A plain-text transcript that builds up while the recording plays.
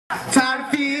Tired of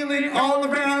feeling all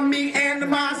around me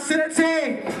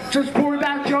animosity. Just worry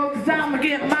about jokes, cause I'ma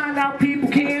get mine now, people,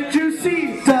 can't you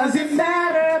see? Doesn't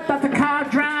matter About the car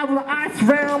drive with the ice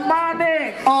around my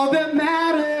neck. all that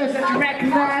matters. That you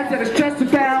recognize that it's just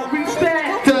about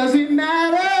respect. Doesn't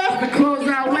matter The clothes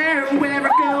I wear, where I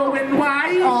go and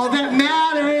why. all that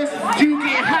matters. You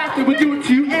get hot, then we do it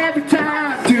to you every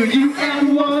time. Do you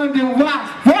ever wonder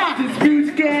why? Why? This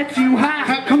music gets you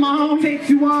high, Come on. takes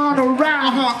you on a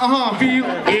ride. Feel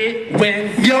it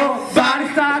when Your body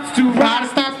starts to body rise.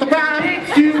 starts to ride.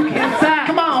 Takes you inside.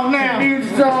 Come on now.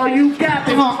 Music's all you got.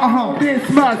 This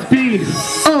must be.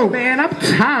 Oh man, I'm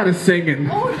tired of singing.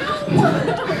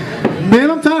 Man,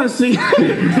 I'm tired of singing.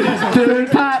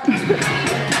 Dirty pop.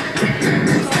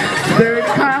 Dirty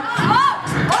pop.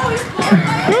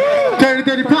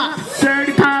 Dirty pop.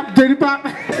 Dirty pop. Dirty pop.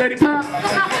 Dirty pop.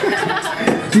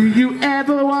 Do you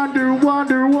ever wonder,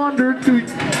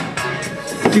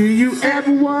 do you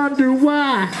ever wonder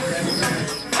why?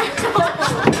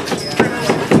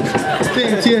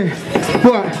 Yeah.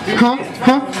 What? Huh?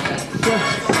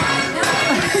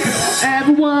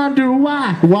 Ever wonder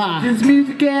why? Why? This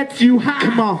music gets you high.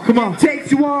 Come on.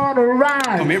 Takes you on a ride.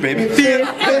 Come here, baby.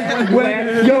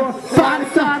 When your body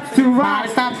starts to Body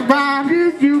rise, starts to ride.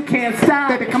 you can't stop.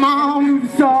 Baby, come on.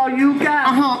 It's all you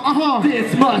got.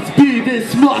 This must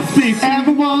be.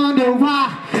 Ever wonder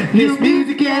why? This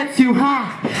music gets you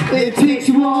high. It takes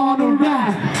you on a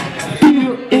ride.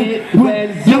 Feel it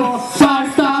when your body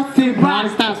starts to Body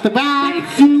rise. starts to ride.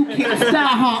 You can't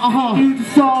stop.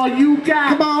 It's all you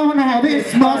got. Come on now,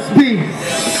 this must be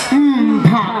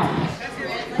pop.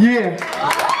 Yeah.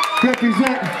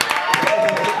 Represent.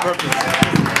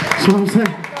 That's what I'm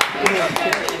saying.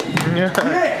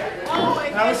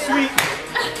 That was sweet.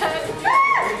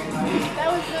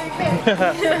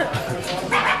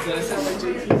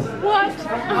 What?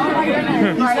 Oh my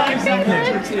goodness.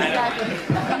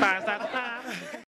 Fast